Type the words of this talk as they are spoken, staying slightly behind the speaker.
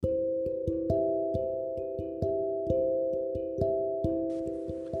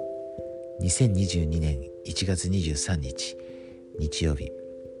2022年1月23日日曜日、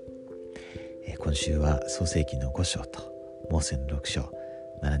今週は創世記の5章とモーセの6章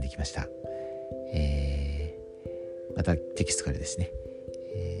学んできました。またテキストからですね、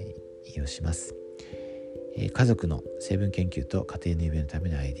引用します。家族の成分研究と家庭の夢のため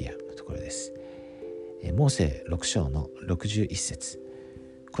のアイディアのところです。モーセ6章の61節、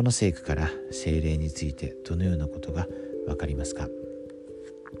この聖句から聖霊についてどのようなことがわかりますか、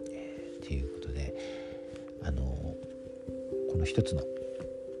ということで、この一つの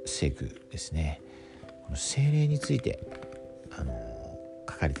聖句ですね、この聖霊について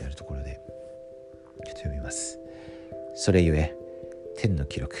書かれてあるところでちょっと読みます。それゆえ天の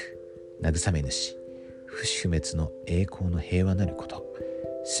記録、慰め主、不死不滅の栄光の平和なること、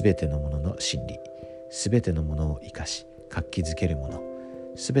すべてのものの真理、すべてのものを生かし活気づけるもの、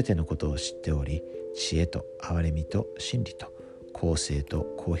すべてのことを知っており、知恵と憐れみと真理と公正と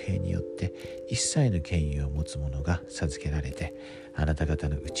公平によって一切の権威を持つ者が授けられて、あなた方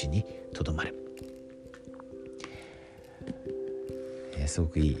のうちにとどまる。すご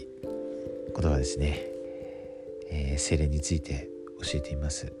くいい言葉ですね。聖霊について教えていま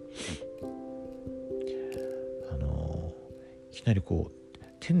す。いきなり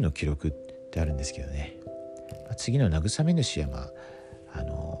天の記録ってあるんですけどね、次の慰め主は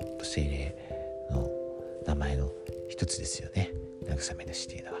聖霊の名前の一つですよね。慰め主っ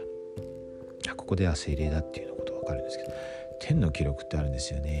ていうのはここでは聖霊だっていうのことが分かるんですけど、天の記録ってあるんで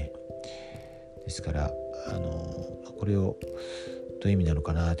すよね。ですからこれをどういう意味なの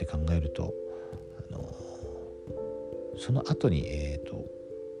かなって考えると、その後に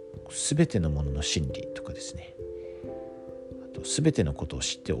全てのものの真理とかですね、あと全てのことを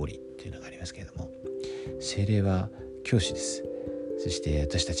知っておりっていうのがありますけれども、聖霊は教師です。そして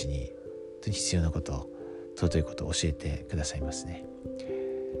私たちに本当に必要なことを、尊いことを教えてくださいますね。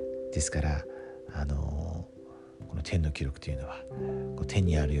ですからこの天の記録というのは天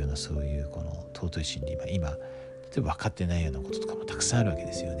にあるようなそういうこの尊い真理、今例えば分かってないようなこととかもたくさんあるわけ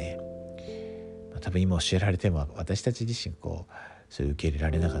ですよね。多分今教えられても私たち自身それを受け入れ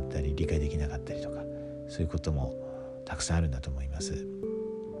られなかったり理解できなかったりとか、そういうこともたくさんあるんだと思います。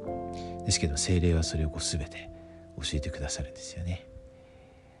ですけど聖霊はそれを全て教えてくださるんですよね。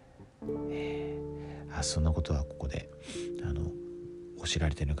そんなことはここで教えら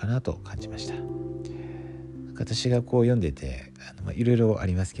れているのかなと感じました。私が読んでていろいろあ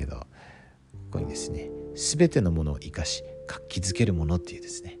りますけど、ここにですね、すべてのものを生かし活気づけるものっていうで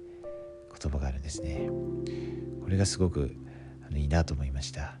すね言葉があるんですね。これがすごくいいなと思いま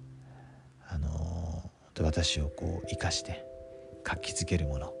した。私を生かして活気づける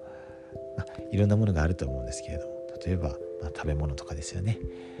もの、いろんなものがあると思うんですけれども、例えば、食べ物とかですよね。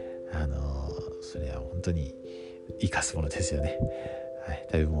それは本当に生かすものですよね。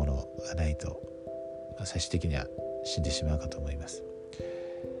食べ物がないと、最終的には死んでしまうかと思います。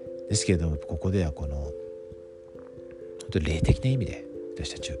ですけれども、ここでは本当に霊的な意味で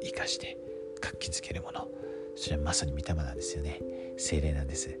私たちを生かして活気づけるもの、それはまさに御霊なんですよね。聖霊なん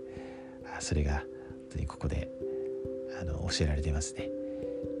です。それが本当にここで教えられていますね。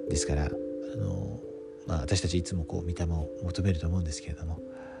ですから私たちいつも御霊を求めると思うんですけれども、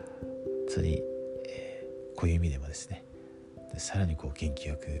本当に、こういう意味でもですね、さらに元気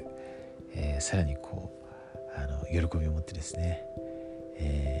よく、さらに喜びを持ってですね、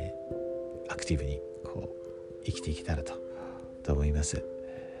アクティブに生きていけたらと思います。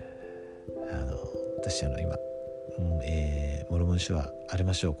私今モルモン書はアル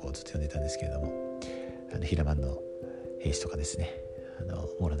マ書をずっと読んでたんですけれども、ヒラマンの兵士とかですね、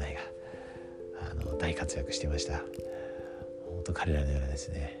モロナイが大活躍していました。本当彼らのようなです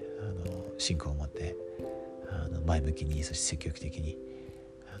ね信仰を持って前向きに、そして積極的に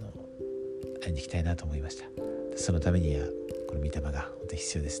歩んでいきたいなと思いました。そのためにはこの御霊が本当に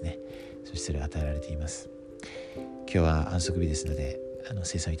必要ですね。そしてそれが与えられています。今日は安息日ですので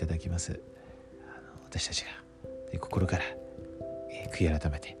聖餐いただきます。私たちが心から悔い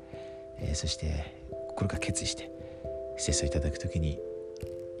改めて、そして心から決意して聖餐いただくときに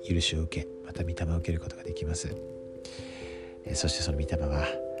許しを受け、また御霊を受けることができます。そしてその御霊は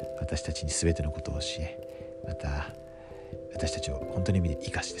私たちに全てのことを教え、また私たちを本当に意味で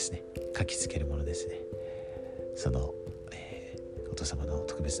生かしですね、活気づけるものですね。その、お父様の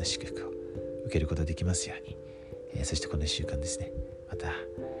特別な祝福を受けることができますように、そしてこの1週間ですね、また、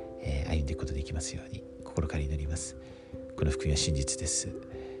歩んでいくことができますように心から祈ります。この福音は真実です。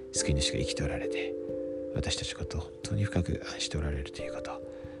救い主が生きておられて、私たちのことを本当に深く愛しておられるということ、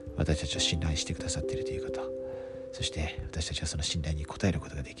私たちを信頼してくださっているということ、そして私たちはその信頼に応えるこ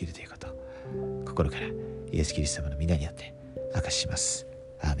とができるということ、心からイエス・キリスト様の皆によって証しします。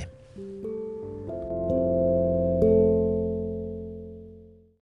アーメン。